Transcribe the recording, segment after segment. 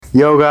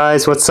Yo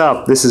guys, what's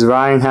up? This is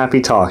Ryan Happy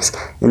Talks,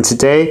 and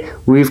today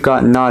we've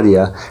got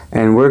Nadia,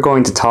 and we're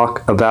going to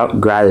talk about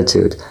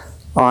gratitude.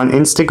 On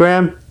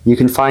Instagram, you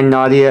can find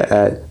Nadia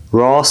at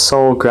Raw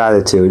Soul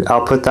Gratitude.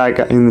 I'll put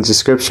that in the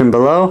description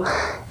below.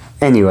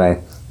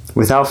 Anyway,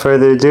 without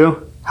further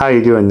ado, how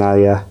you doing,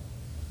 Nadia?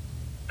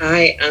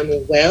 I am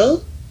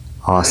well.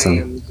 Awesome.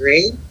 I am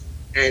great.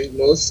 And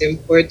most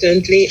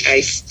importantly, I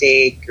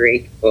stay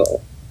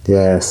grateful.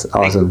 Yes,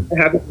 awesome. Thank you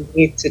for having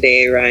me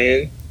today,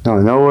 Ryan.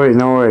 No worries,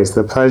 no worries.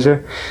 The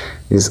pleasure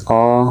is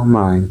all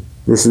mine.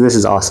 This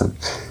is awesome.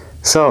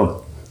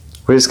 So,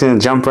 we're just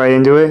gonna jump right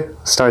into it.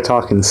 Start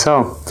talking.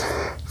 So,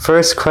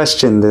 first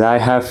question that I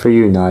have for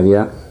you,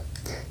 Nadia,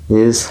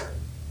 is,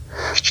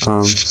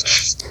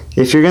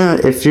 if you're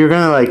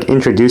gonna like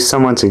introduce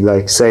someone to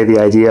like say the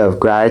idea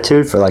of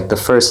gratitude for like the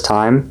first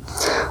time,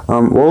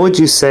 what would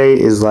you say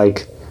is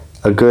like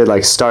a good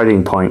like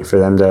starting point for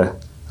them to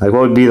like,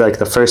 what would be like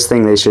the first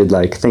thing they should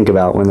like think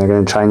about when they're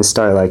going to try and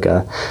start like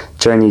a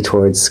journey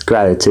towards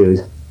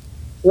gratitude?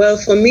 Well,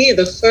 for me,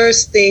 the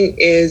first thing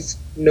is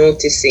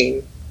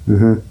noticing,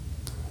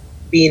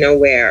 being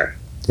aware.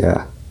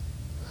 Yeah.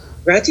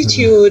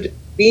 Gratitude,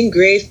 being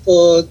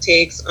grateful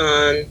takes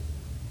on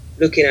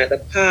looking at the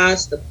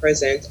past, the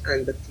present,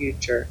 and the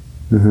future.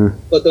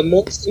 But the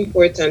most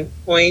important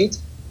point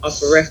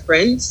of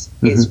reference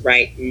is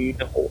right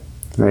now.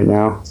 Right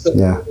now? So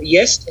Yeah.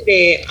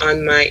 yesterday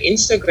on my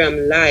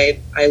Instagram live,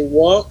 I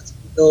walked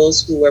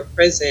those who were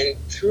present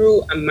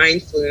through a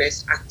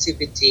mindfulness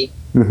activity,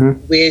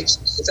 which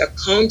is a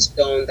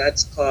countdown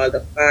that's called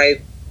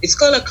it's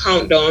called a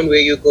countdown where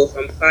you go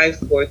from 5,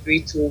 4, 3,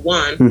 2,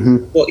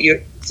 1, but you're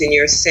using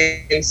your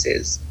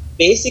senses.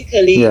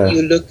 Basically,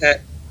 you look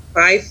at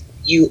 5,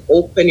 you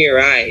open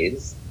your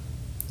eyes,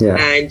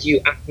 and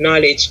you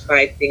acknowledge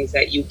 5 things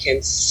that you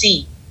can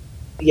see.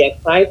 You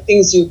have 5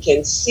 things you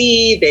can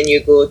see, then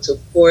you go to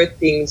 4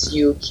 things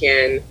you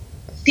can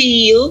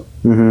feel,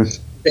 then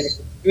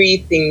 3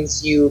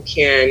 things you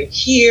can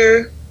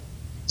hear,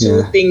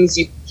 2 things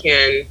you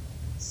can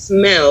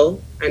smell,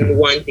 and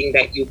 1 thing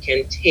that you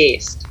can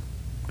taste.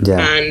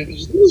 And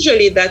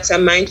usually that's a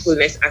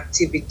mindfulness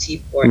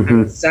activity for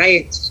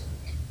anxiety.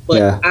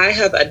 But I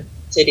have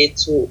adapted it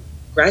to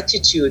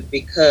gratitude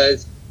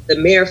because the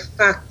mere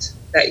fact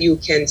that you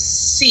can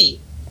see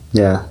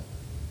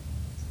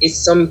is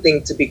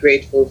something to be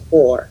grateful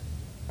for.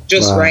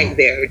 Just right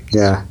there.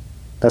 Yeah.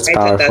 That's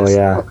powerful,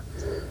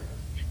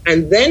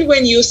 And then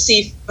when you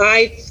see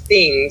 5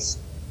 things,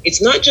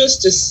 it's not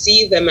just to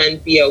see them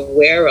and be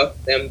aware of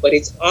them, but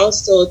it's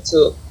also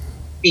to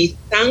be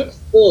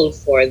thankful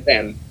for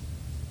them.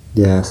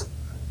 Yes.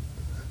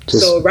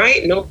 So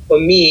right now for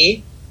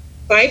me,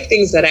 5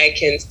 things that I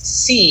can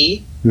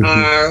see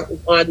are,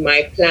 1,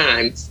 my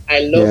plants. I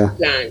love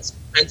plants.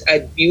 Plants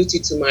add beauty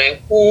to my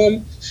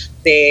home.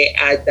 They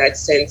add that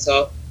sense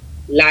of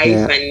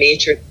life and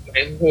nature to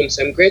my home.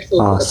 So I'm grateful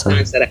for the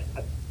plants that I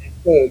have in my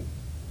home.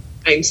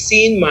 I'm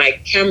seeing my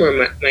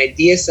camera, my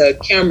DSL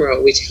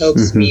camera, which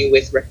helps me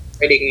with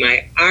recording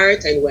my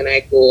art. And when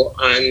I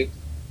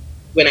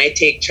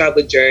take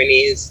travel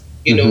journeys,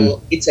 you know,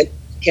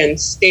 can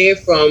stay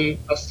from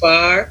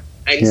afar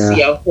and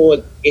see a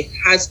whole. It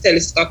has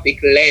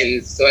telescopic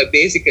lens, so I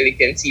basically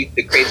can see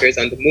the craters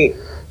on the moon.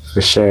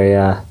 For sure,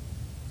 yeah.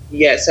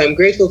 Yeah, so I'm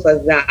grateful for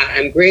that.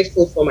 I'm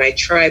grateful for my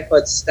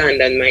tripod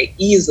stand and my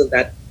easel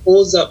that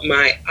holds up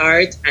my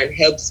art and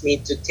helps me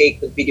to take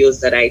the videos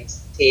that I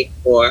take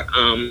for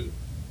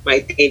my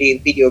daily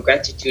video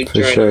gratitude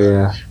journal. For sure,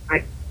 yeah.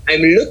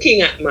 I'm looking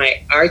at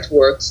my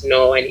artworks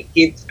now, and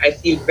I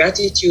feel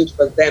gratitude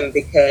for them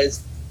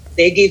because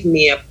they give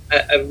me a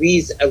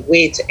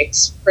way to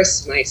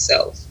express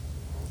myself.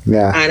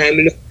 Yeah. And I'm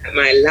looking at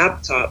my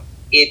laptop.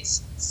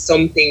 It's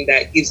something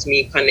that gives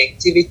me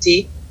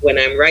connectivity. When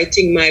I'm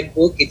writing my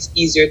book, it's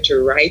easier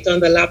to write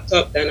on the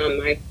laptop than on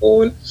my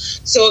phone.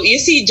 So you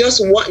see, just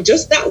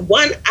that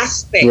one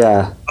aspect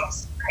of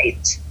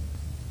sight,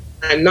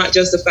 and not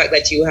just the fact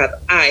that you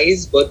have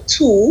eyes, but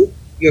 2,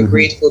 you're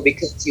grateful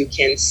because you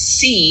can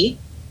see,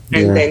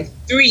 and then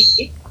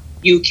 3,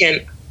 you can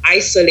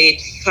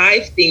isolate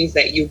 5 things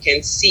that you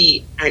can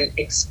see and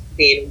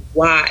explain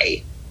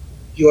why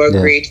you're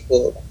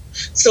grateful.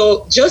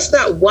 So just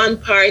that one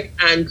part,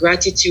 and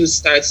gratitude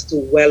starts to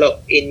well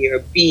up in your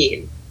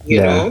being, you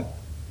know.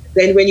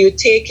 Then when you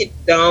take it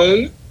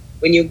down,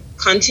 when you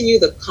continue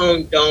the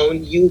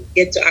countdown, you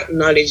get to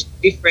acknowledge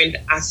different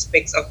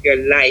aspects of your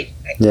life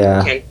that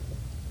you can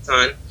focus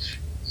on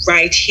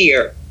right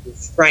here,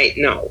 right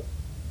now.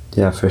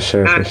 Yeah, for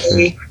sure.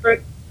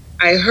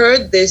 I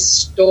heard this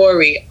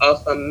story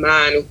of a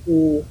man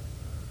who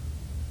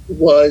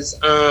was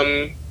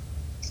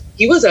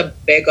he was a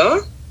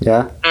beggar.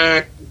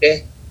 And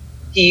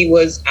he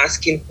was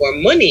asking for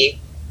money,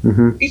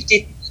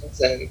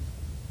 50,000,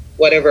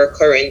 whatever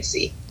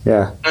currency.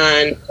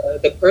 And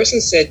the person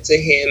said to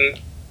him,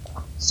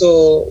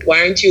 "So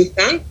why aren't you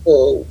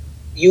thankful?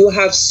 You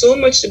have so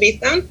much to be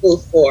thankful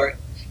for."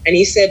 And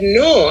he said,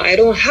 no, I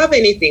don't have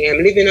anything.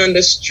 I'm living on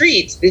the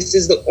streets. This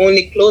is the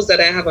only clothes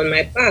that I have on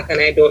my back, and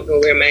I don't know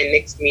where my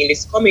next meal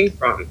is coming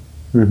from.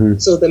 Mm-hmm.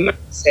 So the man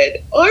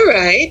said, all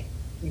right,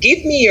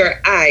 give me your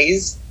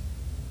eyes,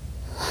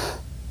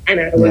 and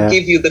I will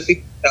give you the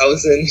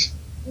 50,000.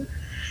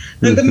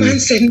 And the man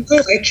said, no,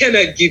 I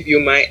cannot give you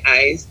my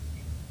eyes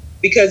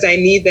because I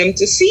need them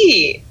to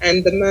see.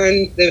 And the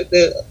man,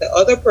 the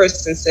other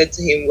person said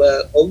to him,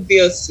 well,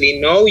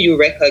 obviously now you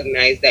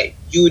recognize that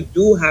you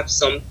do have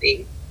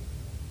something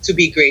to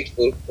be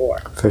grateful for.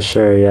 For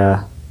sure,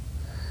 yeah.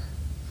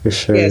 For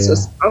sure. Yeah, so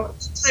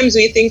sometimes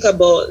we think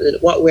about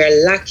what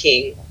we're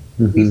lacking.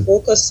 We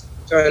focus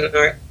on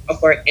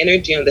our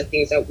energy on the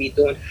things that we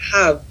don't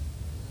have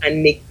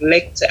and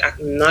neglect to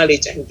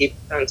acknowledge and give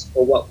thanks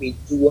for what we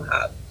do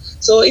have.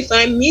 So if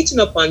I'm meeting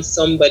upon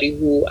somebody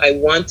who I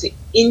want to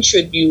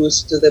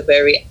introduce to the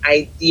very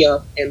idea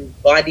of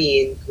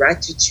embodying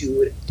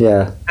gratitude,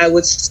 I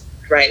would start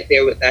right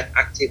there with that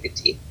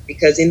activity,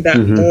 because in that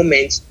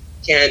moment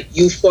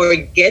you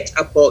forget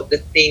about the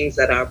things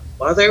that are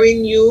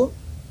bothering you,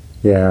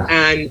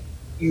 and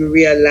you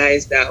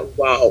realize that,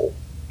 wow,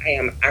 I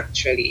am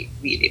actually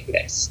really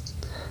blessed.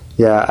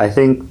 Yeah, I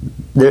think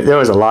there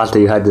was a lot that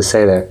you had to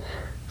say there.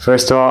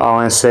 First of all, I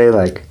want to say,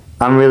 like,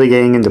 I'm really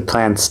getting into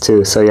plants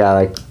too, so yeah,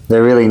 like,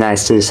 they're really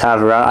nice to just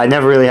have around. I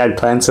never really had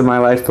plants in my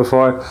life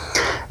before,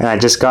 and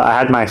I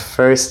had my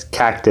first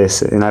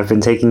cactus, and I've been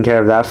taking care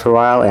of that for a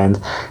while,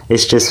 and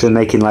it's just been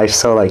making life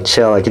so, like,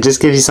 chill. Like, it just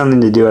gives you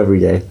something to do every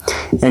day.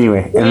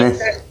 Anyway, and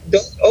then...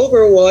 Don't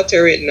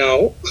overwater it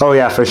now. Oh,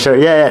 yeah, for sure.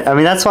 Yeah, I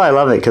mean, that's why I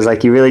love it, because,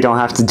 like, you really don't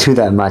have to do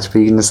that much, but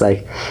you can just,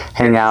 like,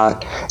 hang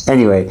out.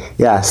 Anyway,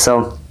 yeah,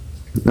 so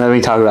let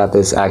me talk about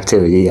this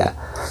activity, yeah.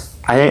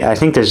 I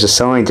think there's just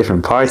so many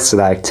different parts to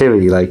that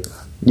activity. Like,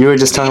 you were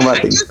just talking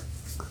about...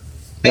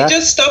 I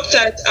just stopped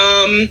at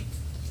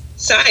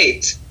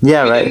sight.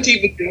 Yeah, right.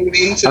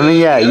 I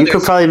mean, yeah, you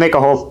could probably make a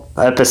whole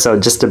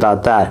episode just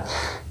about that.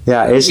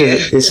 Yeah, it's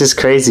just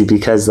crazy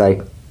because,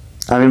 like,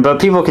 I mean,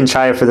 but people can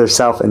try it for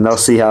themselves and they'll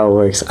see how it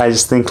works. I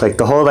just think, like,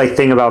 the whole, like,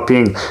 thing about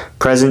being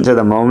present to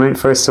the moment,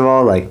 first of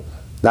all, like,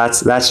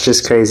 that's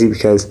just crazy,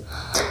 because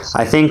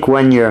I think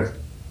when you're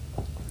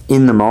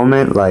in the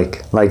moment,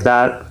 like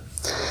that,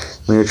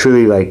 when you're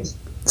truly, like,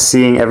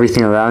 seeing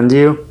everything around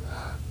you,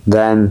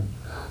 then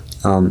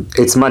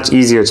it's much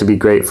easier to be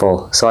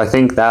grateful. So I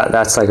think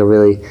that's like a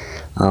really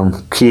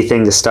key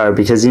thing to start,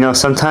 because, you know,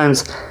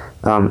 sometimes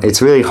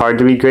it's really hard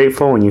to be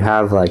grateful when you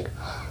have, like,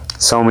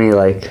 so many,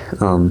 like,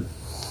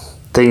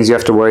 things you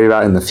have to worry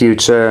about in the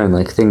future and,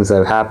 like, things that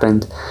have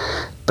happened.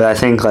 But I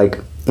think, like,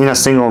 in a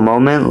single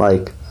moment,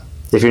 like,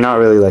 if you're not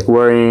really, like,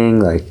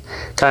 worrying, like,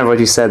 kind of what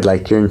you said,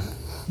 like, you're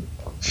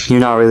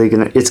not really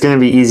it's gonna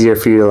be easier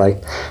for you to,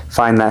 like,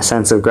 find that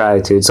sense of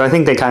gratitude. So I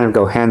think they kind of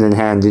go hand in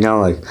hand, you know,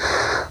 like,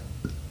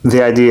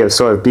 the idea of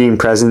sort of being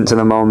present to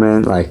the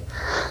moment, like,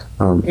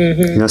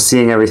 you know,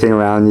 seeing everything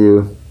around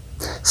you.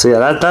 So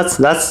yeah,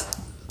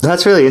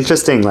 that's really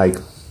interesting, like,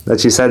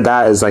 that you said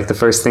that is, like, the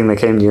first thing that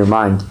came to your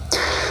mind.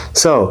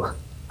 So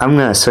I'm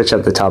gonna switch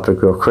up the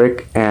topic real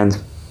quick, and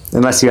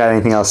unless you had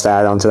anything else to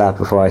add on to that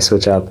before I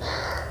switch up.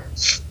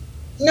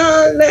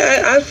 No,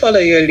 I'll follow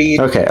your lead.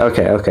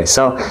 Okay.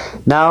 So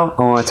now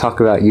I want to talk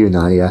about you,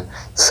 Nadia.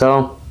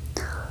 So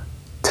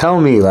tell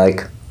me,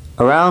 like,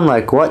 around,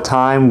 like, what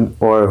time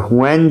or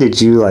when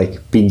did you, like,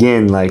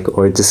 begin, like,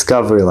 or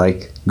discover,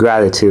 like,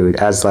 gratitude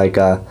as, like,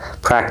 a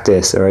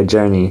practice or a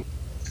journey?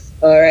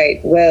 All right.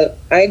 Well,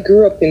 I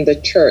grew up in the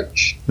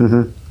church.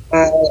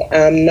 I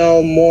am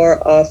now more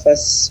of a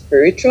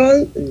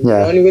spiritual,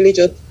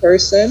 non-religious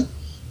person,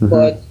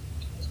 but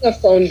a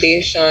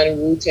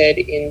foundation rooted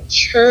in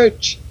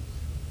church.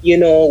 You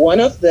know, one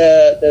of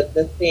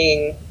the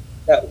thing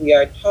that we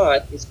are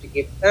taught is to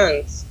give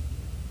thanks.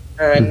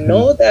 And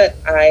know that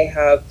I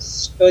have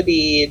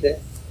studied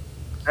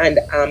and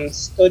am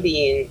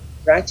studying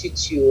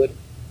gratitude,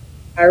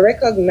 I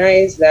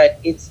recognize that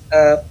it's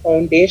a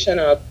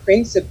foundational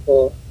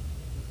principle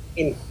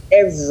in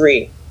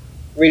every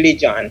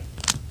religion.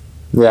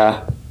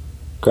 Yeah,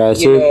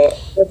 gratitude. You know,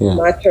 it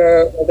doesn't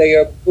matter whether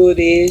you're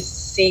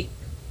Buddhist, Sikh,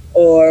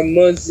 or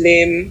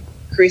Muslim,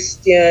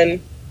 Christian,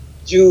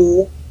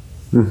 Jew.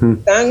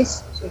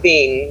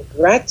 Thanksgiving,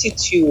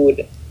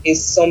 gratitude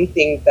is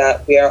something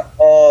that we are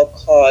all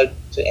called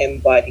to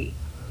embody.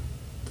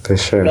 For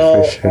sure,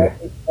 now, for sure.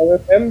 I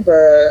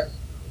remember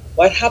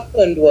what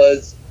happened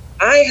was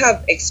I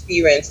have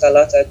experienced a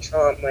lot of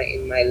trauma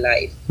in my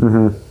life.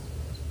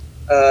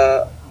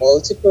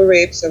 Multiple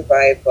rape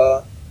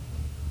survivor,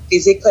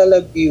 physical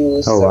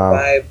abuse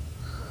survivor,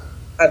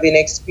 having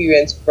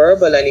experienced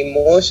verbal and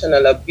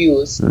emotional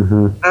abuse.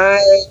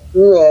 I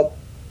grew up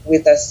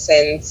with a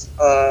sense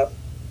of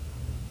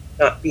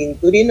not being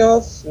good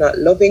enough, not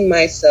loving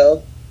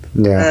myself,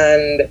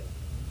 and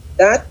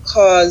that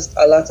caused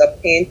a lot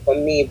of pain for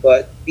me.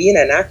 But being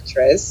an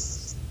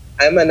actress,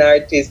 I'm an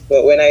artist,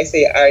 but when I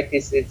say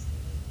artist, it's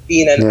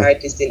being an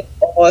artist in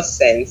all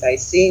sense. I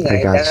sing,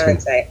 I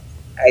dance,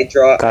 I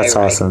draw. That's I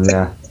write. awesome,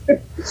 yeah.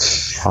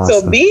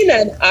 So being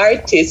an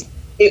artist,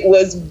 it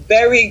was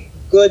very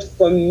good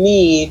for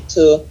me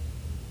to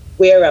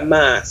wear a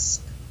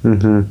mask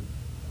Mm-hmm.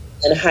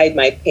 and hide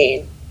my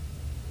pain.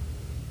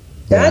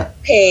 Yeah.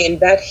 That pain,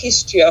 that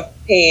history of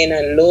pain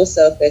and low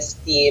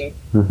self-esteem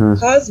Mm-hmm.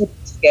 caused me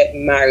to get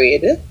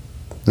married,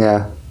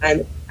 Yeah.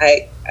 and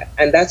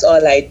that's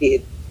all I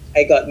did.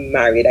 I got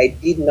married. I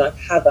did not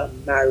have a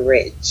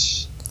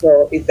marriage.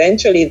 So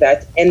eventually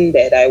that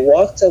ended. I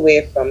walked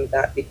away from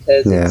that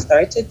because Yeah. it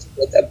started to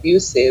get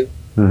abusive.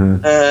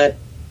 Mm-hmm. And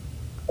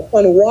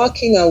upon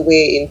walking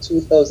away in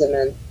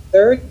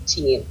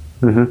 2013,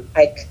 Mm-hmm.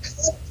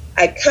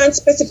 I can't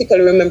specifically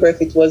remember if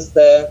it was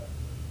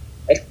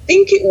I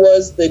think it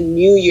was the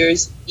New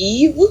Year's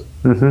Eve,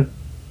 Mm-hmm.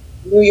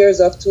 New Year's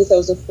of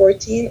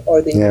 2014,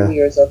 or the Yeah. New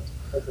Year's of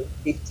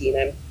 2015.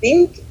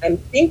 I'm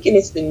thinking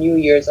it's the New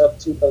Year's of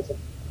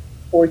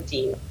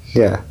 2014.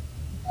 Yeah.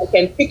 I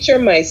can picture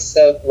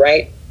myself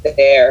right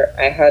there.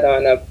 I had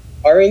on a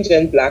orange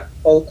and black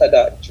polka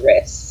dot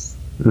dress,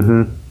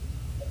 Mm-hmm.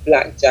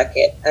 black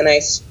jacket, and I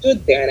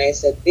stood there and I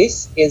said,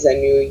 "This is a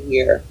new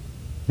year."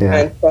 Yeah.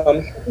 And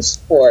from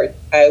henceforth,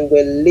 I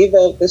will live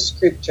out the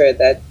scripture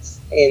that's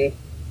in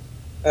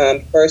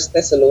 1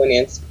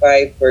 Thessalonians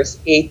 5, verse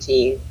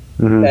 18,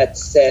 Mm-hmm. that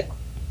said,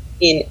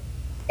 "In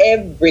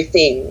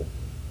everything,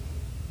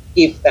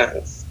 give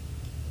thanks."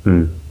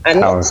 Mm. And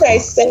once I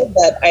Powerful. said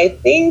that, I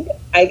think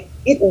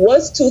it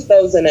was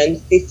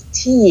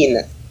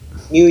 2015,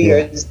 New Yeah.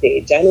 Year's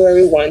Day,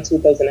 January 1,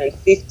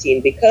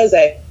 2015, because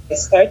I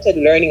started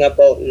learning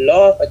about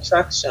law of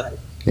attraction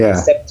in Yeah.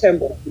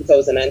 September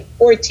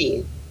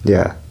 2014.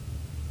 Yeah.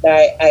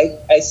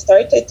 I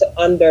started to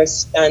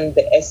understand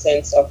the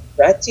essence of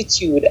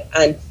gratitude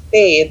and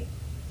faith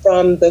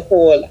from the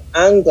whole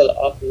angle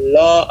of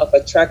law of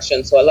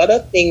attraction. So a lot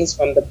of things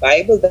from the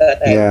Bible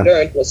that I Yeah.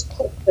 learned was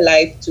put to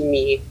life to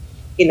me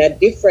in a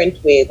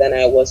different way than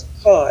I was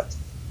taught.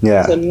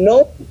 Yeah. So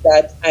note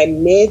that I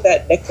made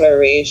that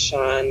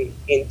declaration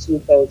in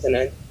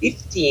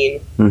 2015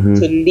 Mm-hmm.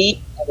 to lead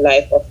a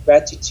life of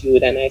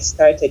gratitude, and I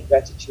started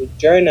gratitude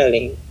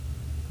journaling.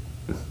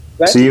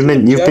 So you've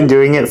been Gratitude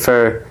doing it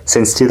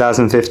since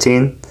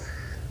 2015?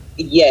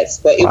 Yes,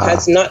 but it Wow.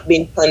 has not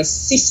been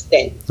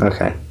consistent.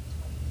 Okay.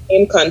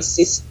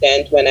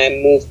 Inconsistent when I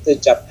moved to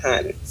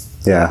Japan.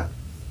 Yeah.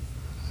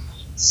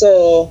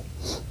 So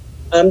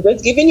I'm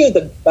just giving you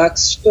the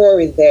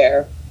backstory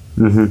there.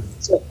 Mm-hmm.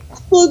 So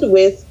coupled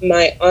with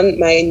my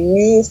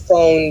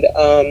newfound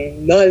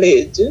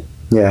knowledge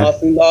Yeah. of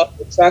law of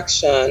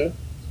attraction,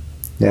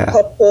 Yeah.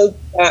 coupled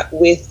that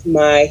with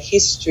my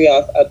history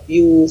of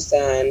abuse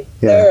and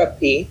Yeah.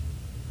 therapy,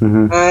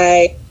 Mm-hmm.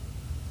 I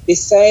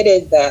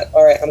decided that,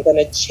 all right, I'm going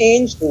to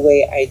change the way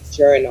I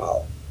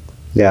journal.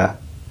 Yeah.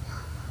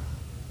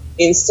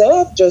 Instead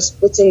of just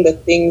putting the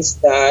things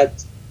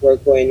that were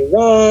going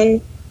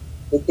wrong,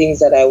 the things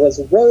that I was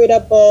worried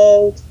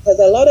about, because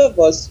a lot of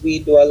us, we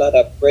do a lot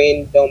of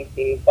brain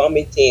dumping,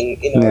 vomiting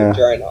in Yeah. our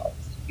journal.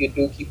 You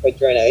do keep a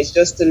journal. It's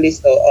just to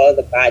list out all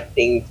the bad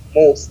things,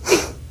 mostly.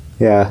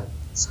 Yeah.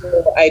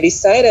 So I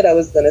decided I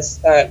was going to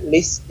start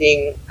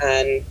listing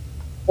and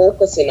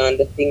focusing on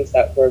the things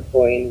that were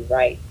going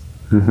right.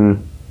 Mm-hmm.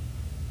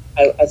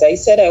 As I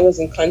said, I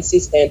wasn't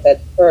consistent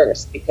at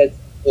first because,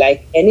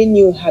 like any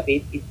new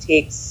habit, it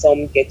takes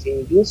some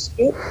getting used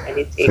to, and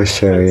it takes For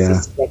sure, yeah.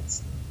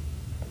 consistency.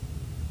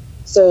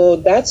 So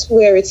that's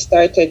where it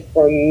started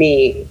for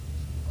me.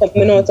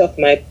 Coming out of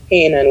my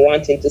pain and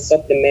wanting to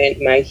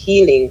supplement my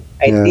healing,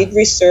 I Yeah. did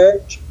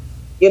research,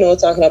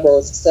 talking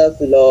about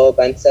self-love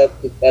and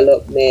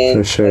self-development.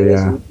 For sure, I was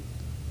yeah. reading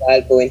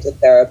while going to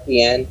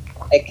therapy, and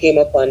I came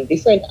upon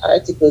different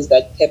articles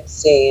that kept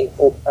saying,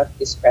 "Oh,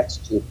 practice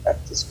gratitude,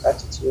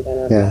 and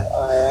I'm Yeah. like,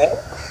 all right,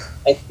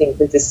 I think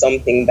this is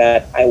something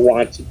that I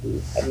want to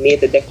do." I made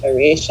the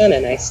declaration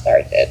and I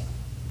started.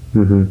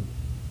 Mm-hmm.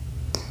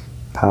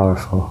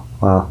 Powerful.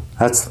 Wow.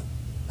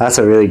 That's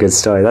a really good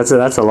story. That's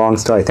a long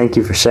story. Thank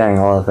you for sharing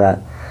all of that.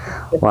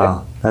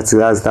 Wow.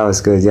 That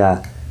was good.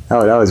 Yeah.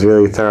 That was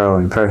really thorough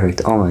and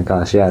perfect. Oh my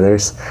gosh. Yeah.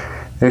 There's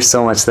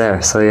so much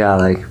there. So yeah,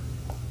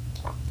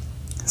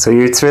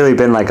 it's really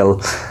been like a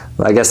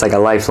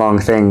lifelong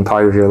thing,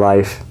 part of your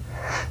life.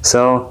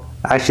 So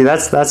actually,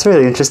 that's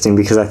really interesting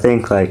because I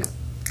think like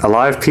a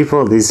lot of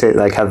people these days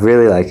have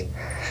really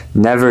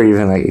never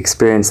even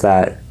experienced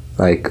that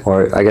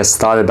or I guess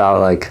thought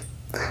about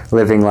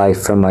living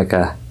life from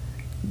a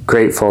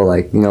grateful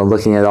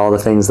looking at all the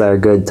things that are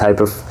good type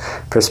of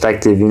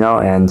perspective,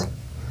 and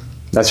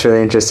that's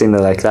really interesting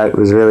that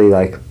was really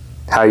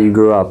how you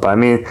grew up. I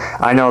mean,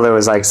 I know there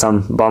was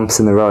some bumps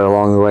in the road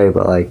along the way,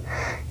 but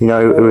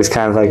it was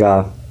kind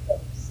of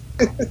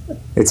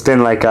it's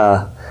been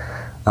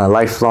a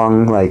lifelong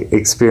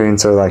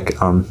experience, or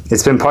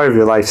it's been part of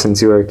your life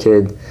since you were a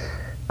kid.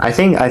 I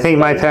think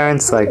my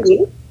parents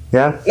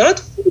yeah. Not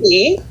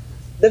fully.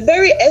 The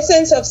very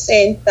essence of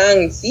saying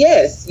thanks,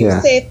 yes, you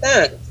Yeah. say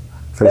thanks.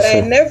 For But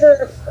sure. I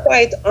never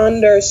quite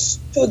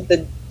understood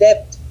the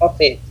depth of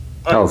it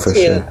Oh, for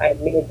until sure. I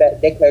made that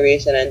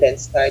declaration and then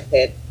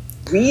started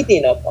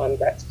reading up on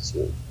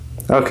gratitude.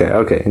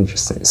 Okay,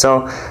 interesting.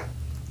 So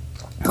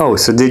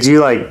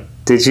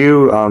did did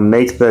you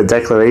make the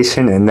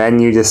declaration and then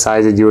you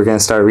decided you were going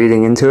to start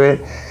reading into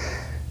it?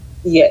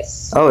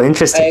 Yes. Oh,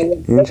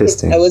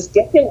 interesting. I was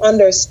getting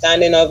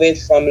understanding of it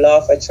from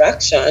law of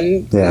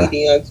attraction,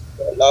 reading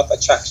on law of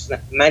attraction,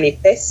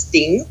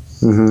 manifesting.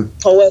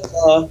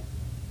 However,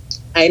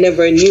 I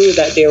never knew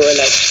that there were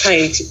like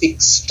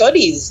scientific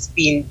studies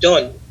being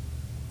done.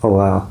 Oh,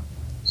 wow.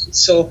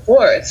 So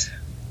forth.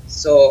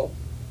 So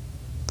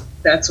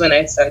that's when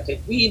I started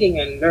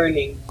reading and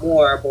learning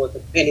more about the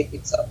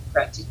benefits of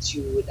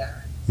gratitude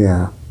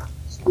and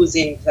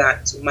using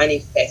that to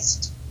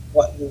manifest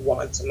what you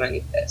want to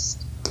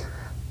manifest.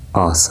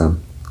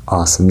 Awesome.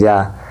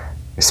 Yeah.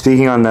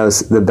 Speaking on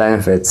the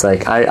benefits,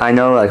 like I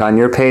know like on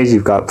your page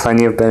you've got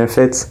plenty of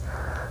benefits.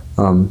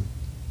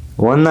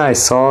 One that I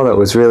saw that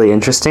was really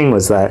interesting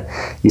was that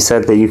you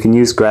said that you can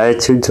use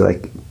gratitude to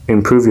like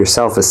improve your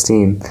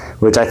self-esteem,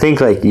 which I think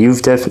like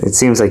it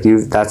seems like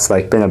that's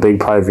like been a big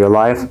part of your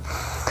life.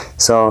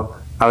 So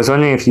I was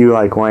wondering if you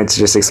like wanted to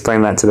just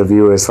explain that to the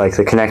viewers, like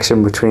the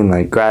connection between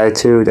like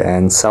gratitude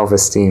and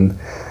self-esteem.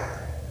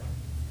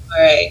 All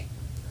right.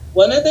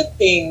 One of the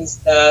things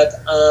that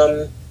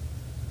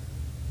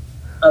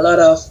a lot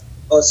of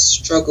us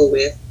struggle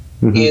with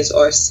is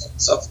our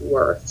sense of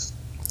worth.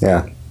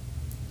 Yeah.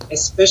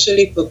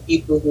 Especially for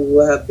people who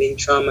have been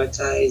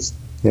traumatized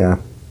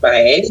by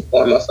any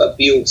form of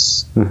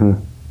abuse.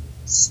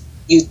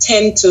 You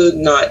tend to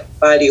not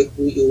value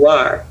who you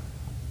are.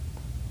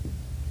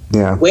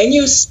 Yeah. When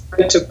you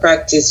start to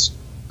practice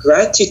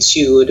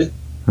gratitude,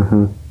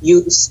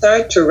 you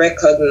start to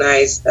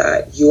recognize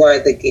that you are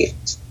the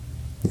gift.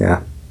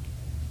 Yeah.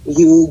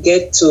 You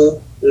get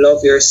to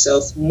love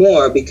yourself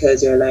more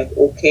because you're like,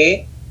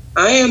 okay,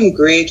 I am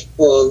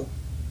grateful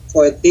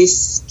for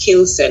this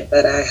skill set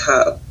that I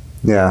have.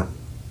 Yeah.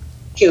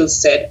 Skill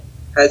set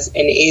has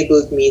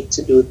enabled me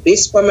to do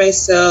this for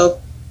myself,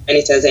 and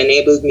it has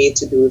enabled me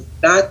to do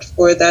that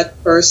for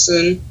that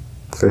person.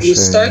 You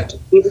start to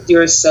build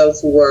your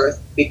self-worth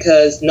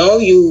because now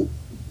you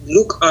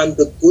look on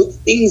the good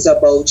things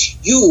about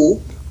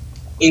you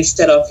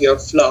instead of your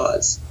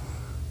flaws.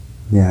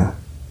 Yeah.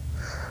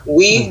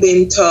 We've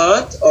been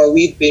taught or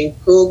we've been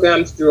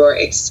programmed through our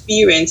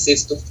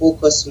experiences to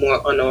focus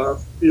more on our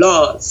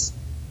flaws.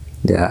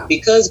 Yeah.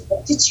 Because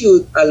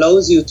gratitude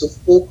allows you to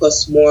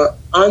focus more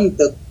on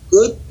the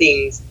good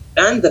things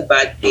than the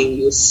bad thing.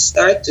 You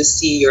start to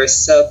see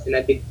yourself in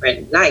a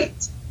different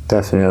light.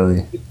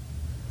 Definitely. You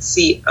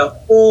see a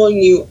whole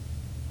new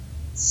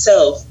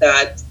self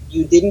that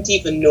you didn't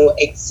even know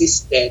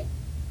existed.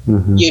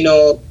 You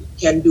know, you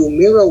can do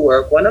mirror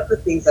work. One of the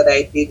things that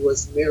I did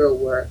was mirror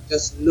work,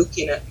 just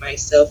looking at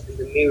myself in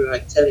the mirror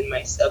and telling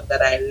myself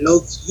that I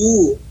love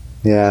you.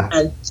 Yeah.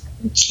 And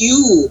thank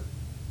you.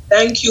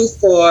 Thank you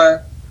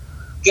for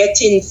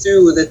getting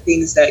through the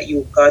things that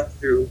you got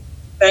through.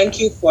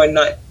 Thank you for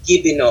not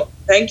giving up.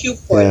 Thank you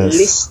for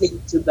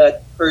listening to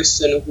that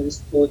person who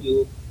told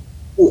you,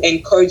 who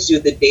encouraged you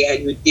the day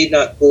and you did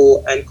not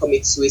go and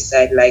commit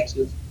suicide like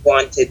you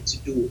wanted to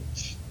do.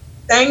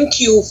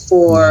 Thank you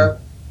for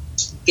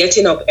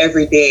getting up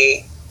every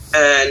day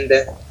and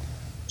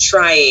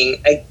trying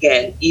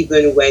again,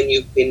 even when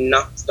you've been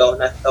knocked down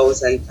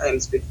 1,000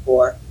 times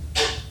before.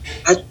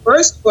 At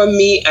first, for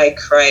me, I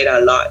cried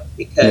a lot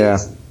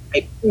because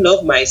I didn't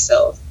love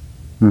myself.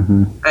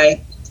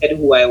 I hated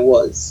who I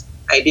was.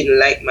 I didn't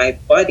like my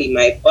body.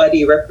 My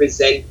body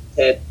represented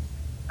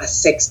a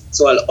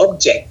sexual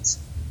object.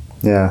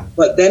 Yeah.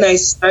 But then I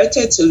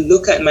started to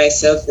look at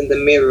myself in the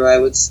mirror. I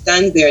would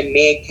stand there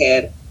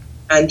naked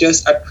and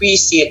just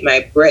appreciate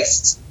my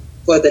breasts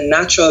for the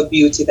natural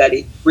beauty that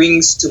it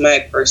brings to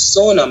my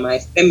persona, my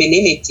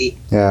femininity.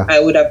 Yeah. I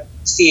would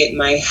appreciate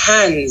my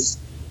hands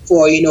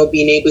for, you know,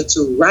 being able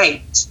to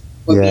write,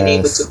 for being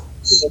able to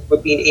for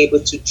being able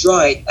to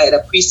draw it. I'd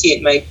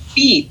appreciate my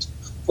feet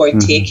for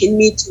taking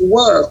me to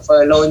work,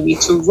 for allowing me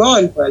to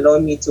run, for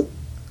allowing me to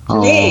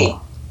play.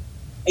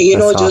 And, you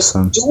know, just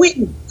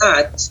doing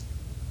that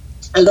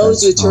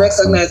allows you to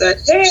recognize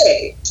that,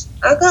 hey,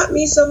 I got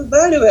me some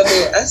valuable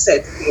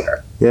assets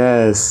here.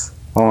 Yes.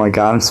 Oh my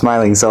God, I'm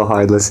smiling so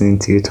hard listening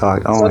to you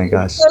talk. Oh my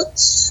gosh.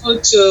 So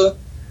to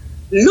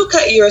look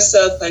at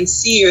yourself and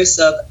see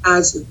yourself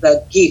as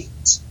the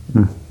gift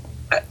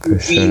that you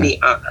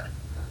really are.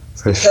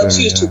 It helps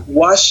you to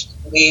wash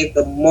away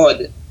the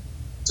mud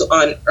to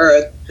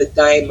unearth the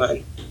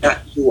diamond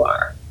that you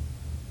are.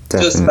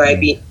 Definitely. Just by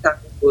being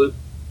thankful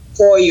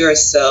for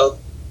yourself,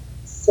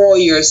 for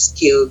your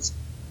skills,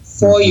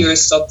 for your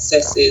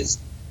successes,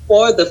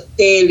 for the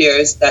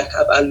failures that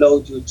have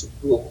allowed you to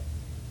grow.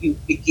 You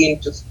begin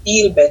to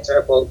feel better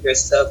about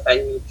yourself and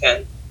you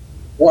can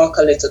walk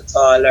a little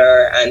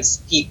taller and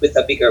speak with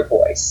a bigger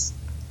voice.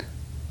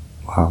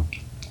 Wow.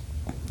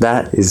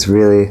 That is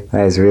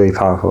really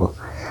powerful.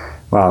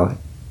 Wow.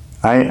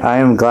 I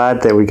am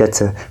glad that we get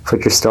to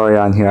put your story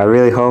on here. I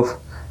really hope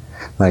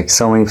like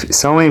so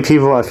many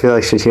people I feel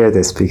like should hear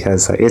this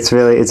because like, it's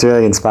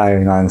really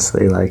inspiring,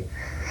 honestly. Like,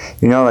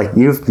 you know, like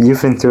you've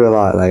been through a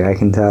lot. Like I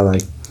can tell.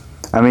 Like,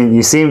 I mean,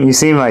 you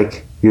seem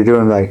like you're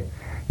doing like,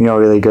 you know,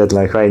 really good.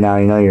 Like right now,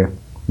 you know, you're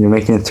you're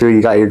making it through.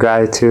 You got your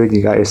gratitude.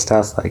 You got your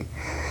stuff. Like,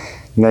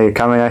 you're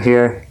coming out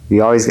here.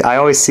 I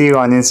always see you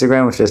on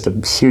Instagram with just a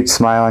huge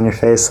smile on your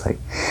face. Like,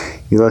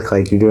 you look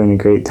like you're doing a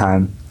great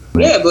time.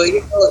 Yeah, but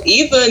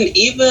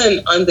even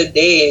on the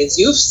days,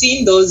 you've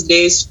seen those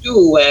days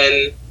too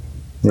when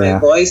my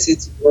voice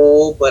is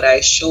low, but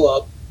I show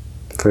up.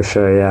 For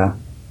sure, yeah.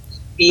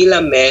 Feel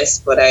a mess,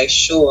 but I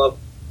show up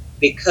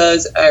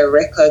because I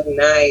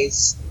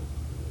recognize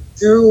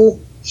through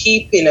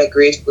keeping a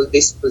grateful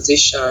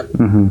disposition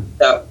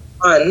that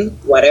one,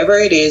 whatever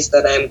it is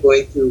that I'm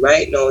going through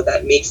right now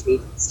that makes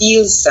me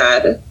feel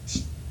sad,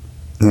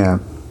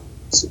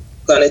 it's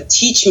gonna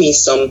teach me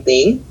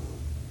something,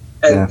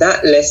 and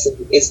that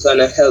lesson is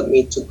gonna help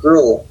me to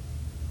grow.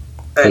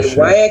 And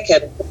why I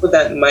can hold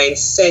that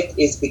mindset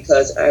is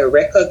because I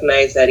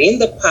recognize that in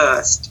the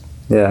past,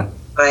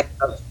 I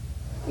have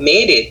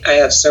made it. I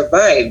have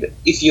survived.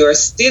 If you're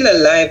still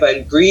alive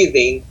and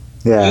breathing,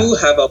 you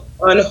have a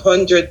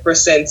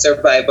 100%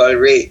 survival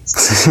rate.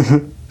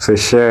 For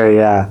sure,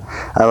 yeah.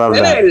 I love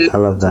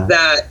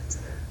that.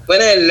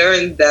 When I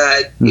learned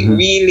that, it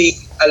really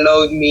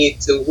allowed me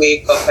to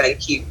wake up and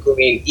keep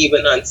going,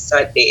 even on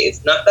sad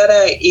days. Not that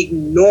I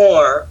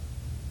ignore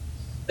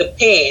the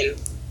pain,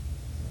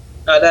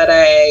 not that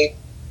I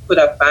put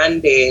a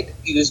band-aid,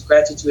 use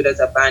gratitude as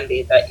a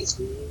band-aid. That is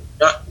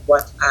not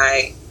what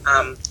I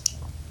am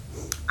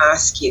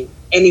asking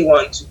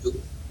anyone to do.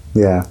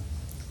 Yeah.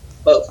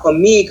 But for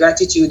me,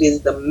 gratitude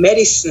is the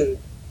medicine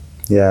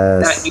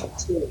that you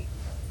take.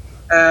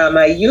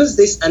 I used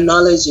this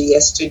analogy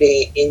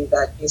yesterday in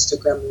that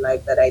Instagram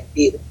live that I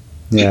did.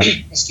 Yeah.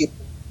 Excuse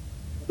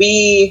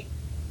me.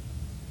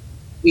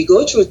 We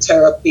go through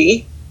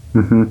therapy,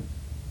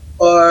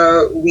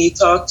 or we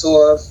talk to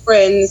our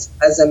friends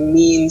as a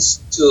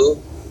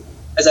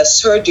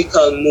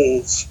surgical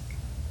move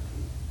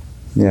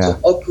to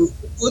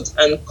uproot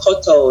and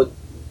cut out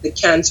the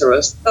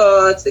cancerous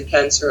thoughts, the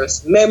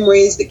cancerous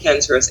memories, the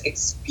cancerous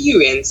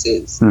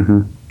experiences.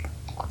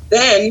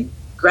 Then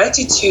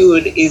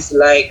gratitude is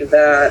like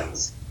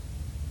that,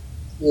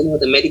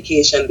 the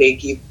medication they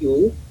give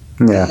you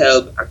to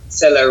help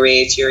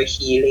accelerate your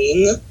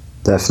healing.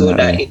 Definitely. So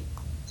that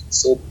it's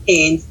so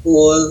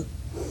painful,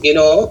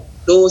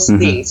 those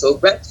things. So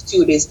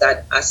gratitude is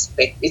that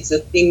aspect. It's a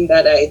thing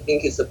that I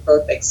think is the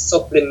perfect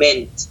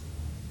supplement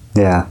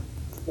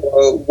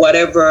for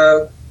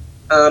whatever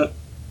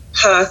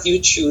path you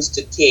choose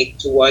to take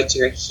towards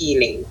your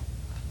healing.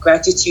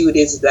 Gratitude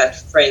is that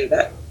friend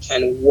that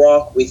can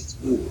walk with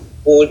you,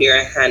 hold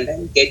your hand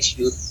and get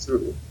you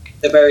through.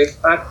 The very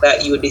fact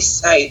that you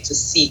decide to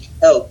seek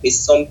help is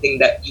something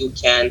that you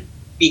can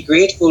be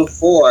grateful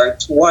for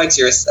towards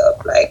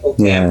yourself. Like,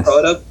 okay, I'm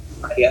proud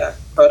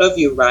of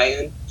you,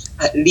 Ryan.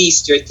 At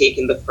least you're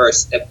taking the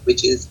first step,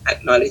 which is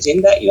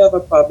acknowledging that you have a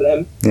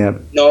problem.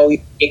 Now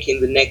you're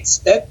taking the next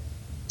step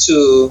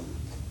to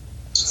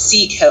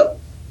seek help.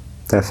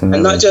 Definitely.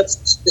 And not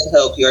just to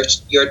help,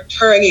 you're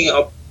turning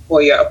up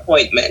for your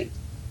appointment.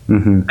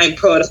 I'm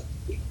proud of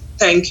you.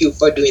 Thank you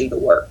for doing the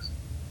work.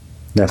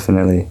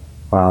 Definitely.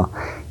 Wow.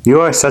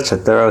 You are such a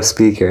thorough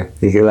speaker.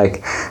 You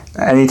like,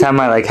 anytime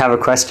I have a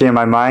question in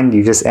my mind,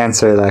 you just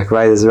answer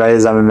right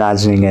as I'm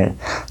imagining it.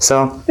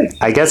 So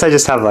I guess I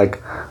just have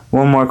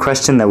one more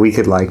question that we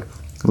could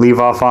leave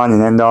off on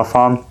and end off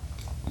on,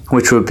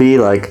 which would be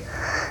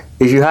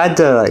if you had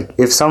to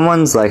if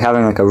someone's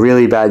having a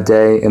really bad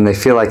day and they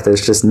feel like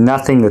there's just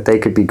nothing that they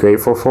could be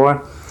grateful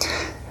for,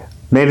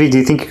 maybe do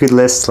you think you could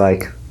list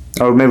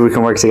or maybe we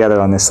can work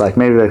together on this,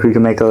 maybe we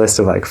can make a list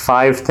of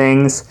 5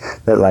 things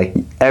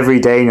that every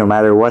day, no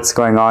matter what's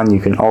going on, you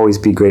can always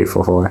be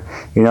grateful for.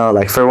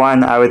 For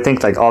one, I would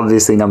think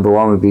obviously number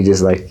 1 would be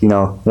just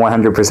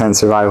 100%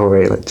 survival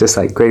rate, just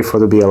grateful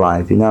to be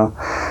alive, and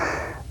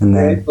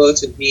then grateful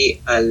to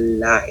be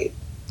alive.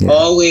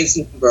 Always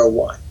number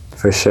 1.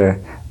 For sure.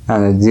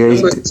 Number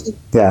 2,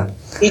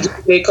 need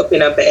to wake up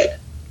in a bed.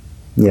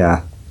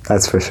 Yeah,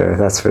 that's for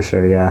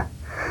sure, yeah.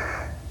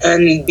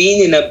 And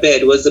being in a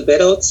bed, was the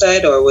bed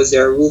outside or was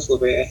there a roof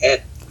over your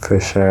head? For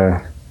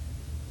sure.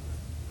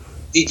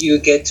 Did you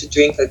get to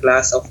drink a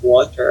glass of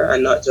water,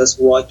 and not just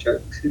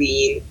water,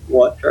 clean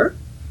water?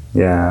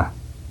 Yeah.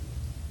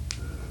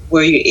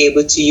 Were you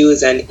able to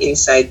use an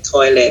inside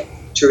toilet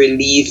to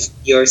relieve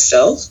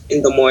yourself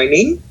in the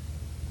morning?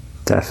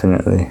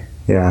 Definitely,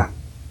 yeah.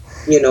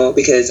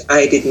 Because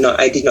I did not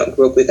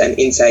grow up with an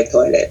inside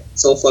toilet.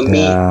 So for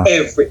me,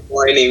 every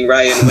morning,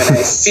 Ryan, when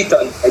I sit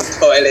on the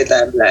toilet,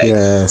 I'm like,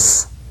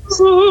 yes.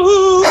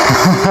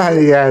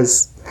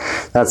 Yes.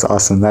 That's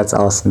awesome,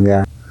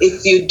 yeah.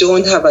 If you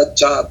don't have a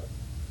job,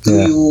 do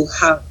you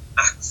have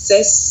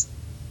access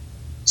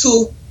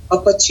to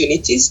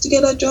opportunities to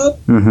get a job?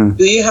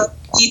 Do you have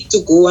feet to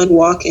go and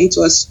walk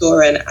into a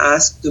store and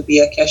ask to be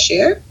a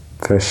cashier?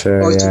 For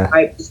sure, or to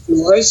wipe the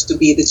floors, to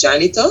be the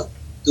janitor?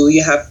 Do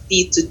you have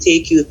feet to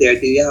take you there?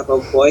 Do you have a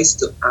voice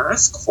to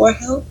ask for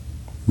help?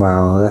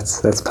 Wow,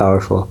 that's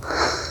powerful.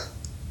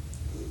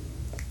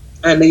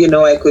 And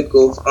I could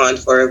go on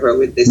forever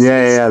with this.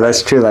 Yeah,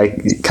 that's true.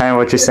 Like, kind of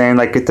what you're saying,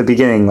 like at the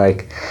beginning,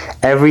 like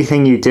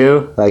everything you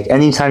do, like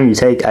anytime you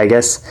take, I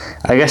guess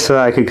what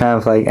I could kind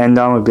of like end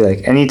on would be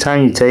like,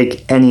 anytime you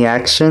take any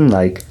action,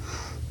 like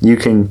you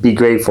can be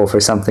grateful for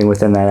something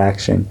within that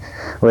action,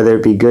 whether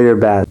it be good or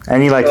bad.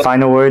 Any like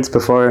final words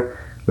before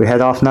we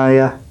head off,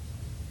 Nadia?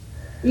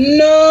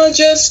 No,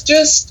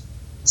 just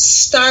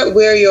start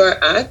where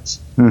you're at.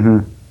 Mm-hmm.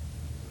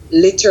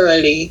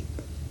 Literally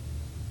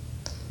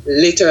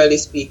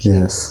speaking,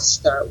 Yes.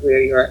 start where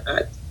you're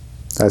at.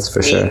 That's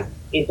for sure.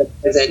 In the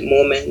present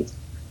moment.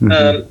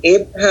 Mm-hmm.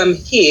 Abraham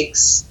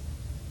Hicks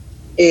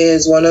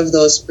is one of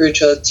those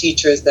spiritual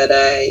teachers that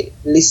I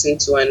listen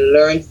to and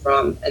learn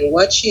from. And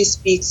what she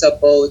speaks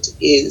about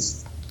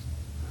is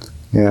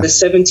the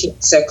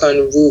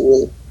 17-second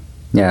rule.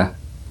 Yeah.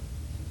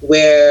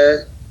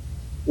 Where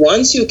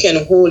once you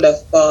can hold a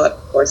thought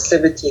for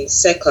 17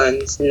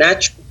 seconds,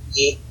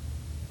 naturally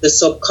the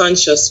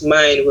subconscious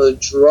mind will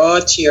draw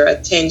to your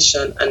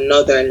attention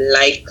another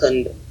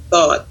likened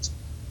thought.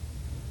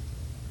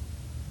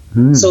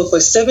 So for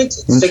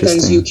 17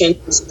 seconds, you can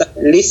start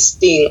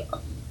listing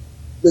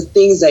the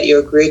things that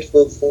you're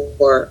grateful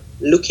for,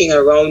 looking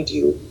around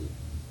you.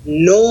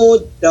 No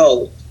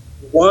doubt,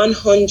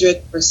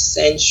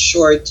 100%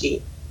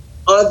 surety,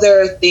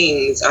 other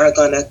things are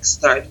going to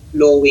start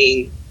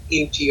flowing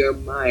into your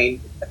mind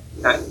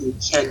that you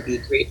can be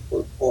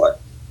grateful for.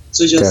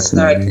 So just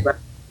start where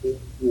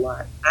you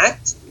are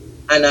at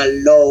and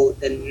allow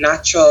the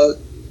natural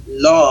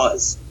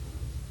laws,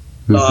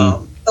 law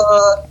of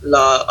thought,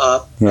 law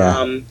of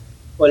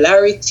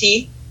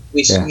polarity,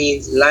 which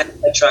means like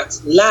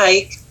attracts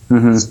like,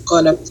 it's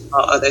gonna draw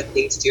other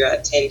things to your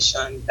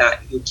attention that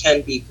you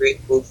can be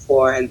grateful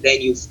for, and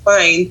then you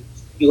find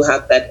you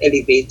have that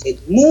elevated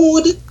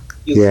mood,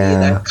 you feel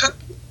that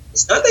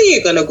it's not that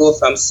you're gonna go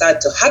from sad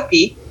to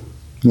happy,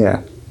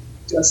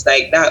 just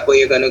like that, but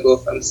you're gonna go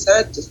from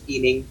sad to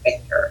feeling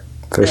better.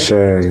 For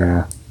sure,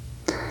 yeah.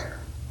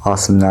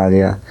 Awesome,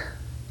 Nadia.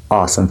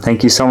 Awesome.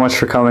 Thank you so much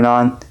for coming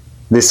on.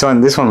 This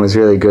one was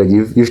really good.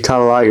 You've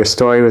told a lot. Your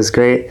story was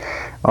great.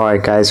 All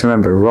right, guys,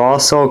 remember, Raw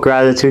Soul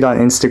Gratitude on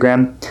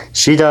Instagram.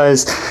 She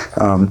does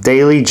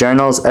daily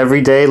journals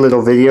every day,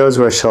 little videos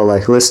where she'll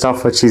like list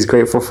off what she's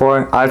grateful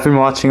for. I've been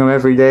watching them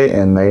every day,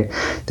 and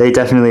they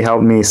definitely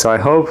help me. So I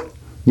hope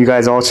you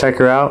guys all check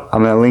her out.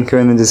 I'm going to link her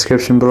in the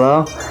description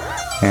below.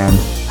 And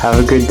have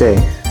a good day.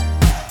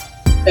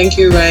 Thank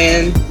you,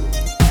 Ryan.